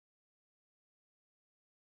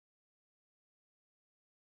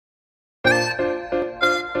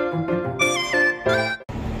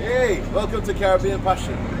Welcome to Caribbean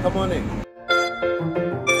Passion. Come on in.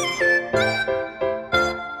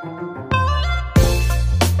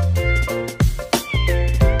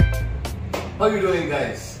 How you doing,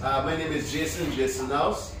 guys? My name is Jason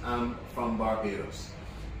House. I'm from Barbados.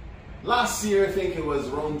 Last year, I think it was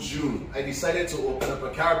around June, I decided to open up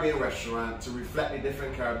a Caribbean restaurant to reflect the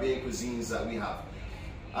different Caribbean cuisines that we have.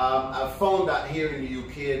 I found that here in the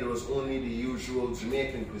UK there was only the usual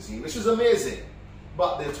Jamaican cuisine, which is amazing,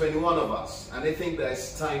 but there are 21 of us, and I think that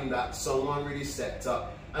it's time that someone really stepped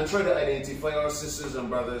up and tried to identify our sisters and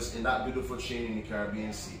brothers in that beautiful chain in the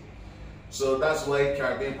Caribbean Sea. So that's why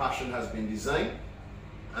Caribbean Passion has been designed,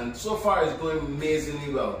 and so far it's going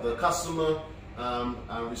amazingly well. The customer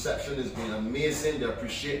reception has been amazing. They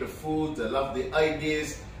appreciate the food, they love the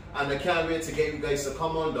ideas, and I can't wait to get you guys to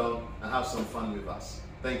come on down and have some fun with us.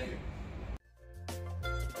 Thank you.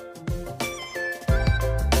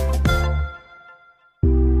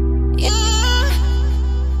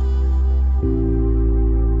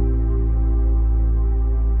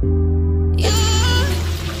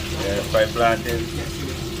 Fried plantains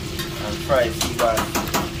and fried sea bass.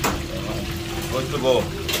 Good to go.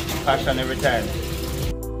 Passion every time.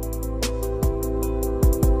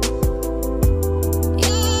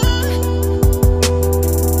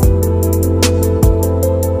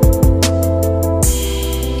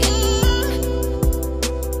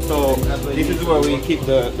 So this is where we keep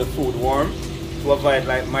the food warm to avoid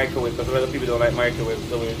like microwave, because a lot of people don't like microwave.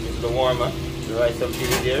 So this is the warmer. The rice and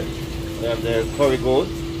peas here. We have the curry goat.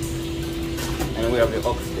 And we have the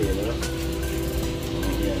oxtail,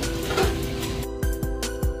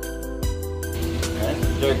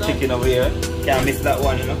 and jerk chicken over here. Can't miss that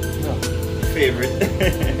one, you know. No. Favorite.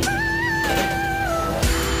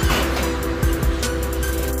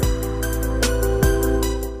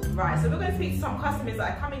 Right, so we're going to speak to some customers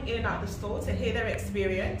that are coming in and out of the store to hear their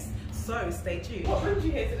experience. So stay tuned. What brings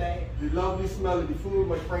you here today? The lovely smell of the food.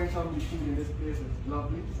 My friends tell me the food in this place is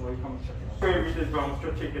lovely, so I come and check it out. Favorite is brown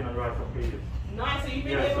chicken and rice and peas. Nice, so you've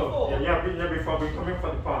been here before? Yeah, I've been here before. I've been coming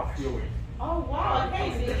for the past few weeks. Oh wow,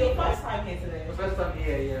 okay, so this is your first time here today? The first time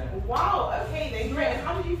here, yeah. Wow, okay then, great. And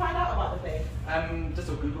how did you find out about the place? Just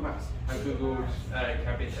on Google Maps. I googled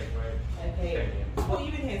Caribbean Takeaway. Okay. What are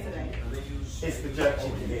you in here today? It's the jerk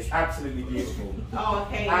chicken. It's absolutely beautiful. Oh,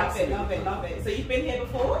 okay, Absolutely. love it. So you've been here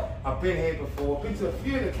before? I've been here before. I've been to a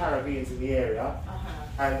few of the Caribbeans in the area,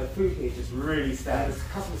 and the food here just really stands.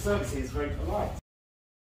 Customer service here is very polite.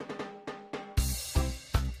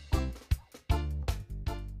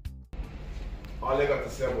 All I got to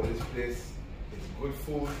say about this place is good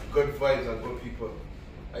food, good vibes, and good people.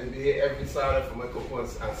 I be here every Saturday for my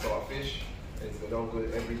coupons and saltfish, and it's going down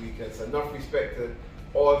good every weekend. So enough respect to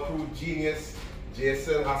all crew, Genius,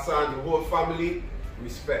 Jason, Hassan, the whole family.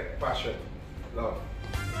 Respect, passion, love.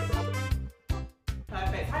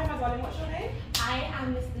 Perfect. Hi, my darling, what's your name? I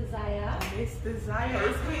am Miss Desire. Miss Desire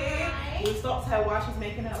is here. Hi. We stopped her while she's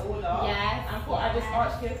making her order. Yes. And thought I'd just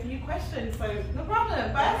ask you a few questions, so no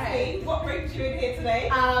problem. Firstly, what brings you in here today?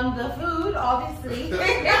 The food, obviously.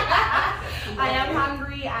 I am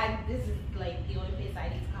hungry, and this is like the only place I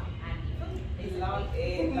need to come and eat food. Love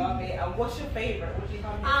it, love it. And what's your favorite? What do you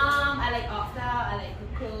come here for? I like oxtail, I like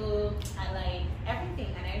cuckoo, I like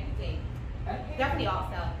everything and everything. Okay. Definitely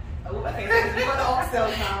oxtail. Oh, okay, so you've got the oxtail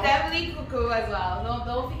now. Definitely cuckoo as well. No,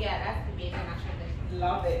 don't forget, that's the main national dish.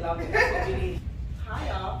 Love it, love it. That's what we need.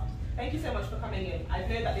 Hiya. Thank you so much for coming in. I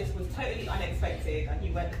know that this was totally unexpected and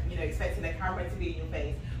you weren't, expecting the camera to be in your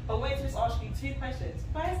face. But I wanted to just ask you two questions.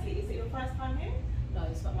 Firstly, is it your first time here? No,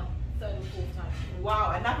 it's not my third or fourth time.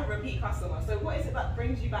 Wow, another repeat customer. So what is it that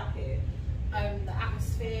brings you back here? The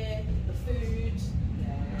atmosphere, the food,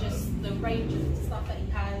 just the range of stuff that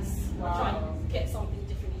he has. Wow. I try and get something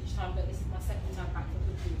different each time, but this is my second time back for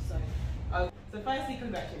good food, so. So firstly,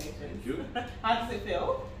 congratulations. Thank you. How does it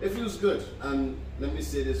feel? It feels good, and let me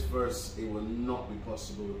say this first, it will not be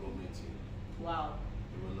possible without my team. Wow.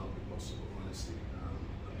 It will not be possible, honestly.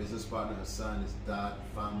 My business partner, Hassan, his dad,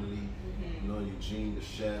 family, Eugene, the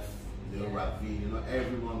chef, Ravi,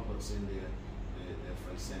 everyone puts in their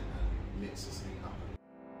 5 cents and makes this thing happen.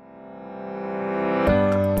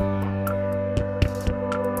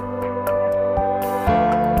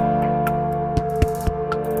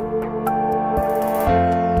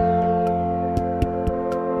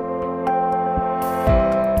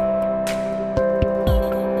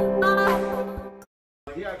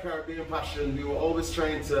 Caribbean Passion, we were always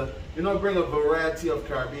trying to, bring a variety of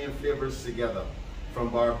Caribbean flavors together. From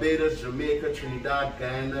Barbados, Jamaica, Trinidad,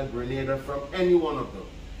 Guyana, Grenada, from any one of them.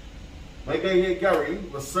 My guy here, Gary,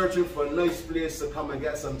 was searching for a nice place to come and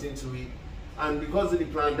get something to eat. And because of the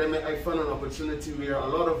pandemic, I found an opportunity where a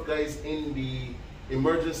lot of guys in the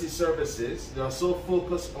emergency services, they are so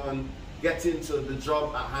focused on getting to the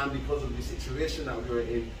job at hand because of the situation that we were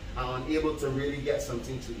in, and unable to really get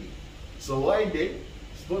something to eat. So what I did,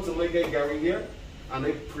 spoke to my guy Gary here, and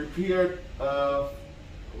I prepared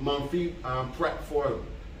monthly prep for him.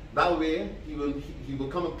 That way, he will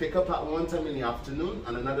come and pick up at one time in the afternoon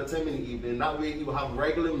and another time in the evening. That way, he will have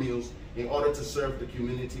regular meals in order to serve the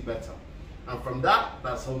community better. And from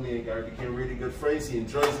that's how me and Gary became really good friends. He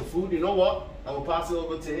enjoys the food. You know what? I will pass it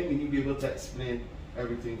over to him and he'll be able to explain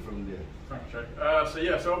everything from there. Thanks,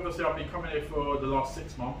 Jake. So obviously I've been coming here for the last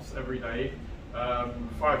 6 months, every day.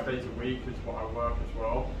 5 days a week is what I work as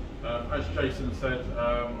well. As Jason said,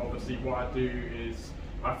 obviously what I do is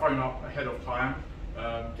I phone up ahead of time,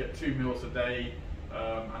 get 2 meals a day,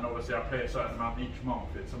 and obviously I pay a certain amount each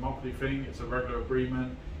month. It's a monthly thing, it's a regular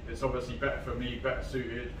agreement. It's obviously better for me, better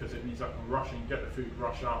suited, because it means I can rush in, get the food,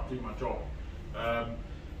 rush out, do my job.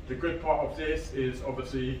 The good part of this is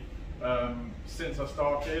obviously since I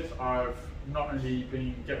started, I've not only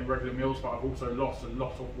been getting regular meals, but I've also lost a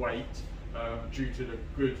lot of weight due to the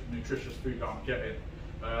good, nutritious food that I'm getting.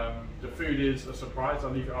 The food is a surprise. I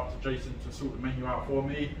leave it up to Jason to sort the menu out for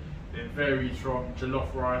me. It varies from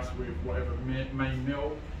jollof rice with whatever main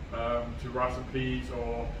meal to rice and peas,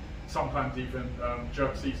 or sometimes even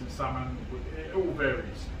jerk seasoned salmon. It all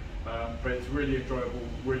varies, but it's really enjoyable,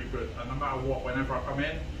 really good. And no matter what, whenever I come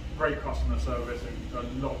in, great customer service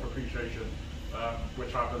and a lot of appreciation,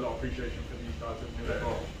 which I have a lot of appreciation for these guys as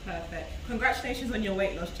well. Perfect. Congratulations on your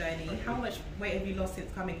weight loss journey. How much weight have you lost since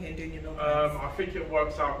coming here and doing your meal? I think it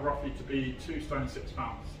works out roughly to be 2 stone 6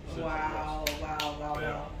 pounds. Wow,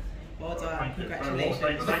 wow. Well done. Thank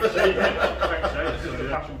Congratulations. Thanks, Jay. Thanks, Jay.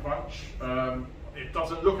 Passion Punch. It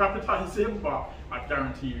doesn't look appetizing, but I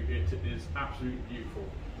guarantee you it is absolutely beautiful.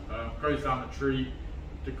 Goes down the tree.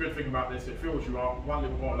 The good thing about this, it fills you up. One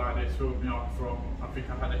little bottle like this filled me up from, I think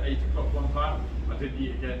I had it 8 o'clock one time. I didn't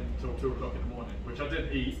eat again until 2 o'clock in the morning, which I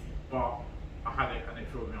didn't eat, but I had it and it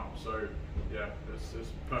filled me up. So yeah,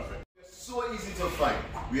 it's perfect. It's so easy to find.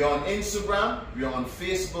 We are on Instagram, we are on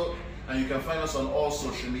Facebook, and you can find us on all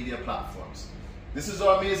social media platforms. This is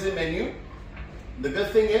our amazing menu. The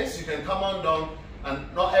good thing is you can come on down,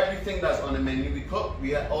 and not everything that's on the menu we cook.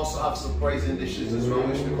 We also have surprising dishes as well,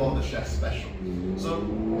 which we call the chef special. So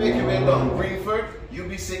make your way down Greenford,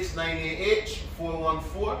 UB698H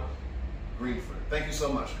 414 Greenford. Thank you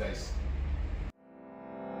so much, guys.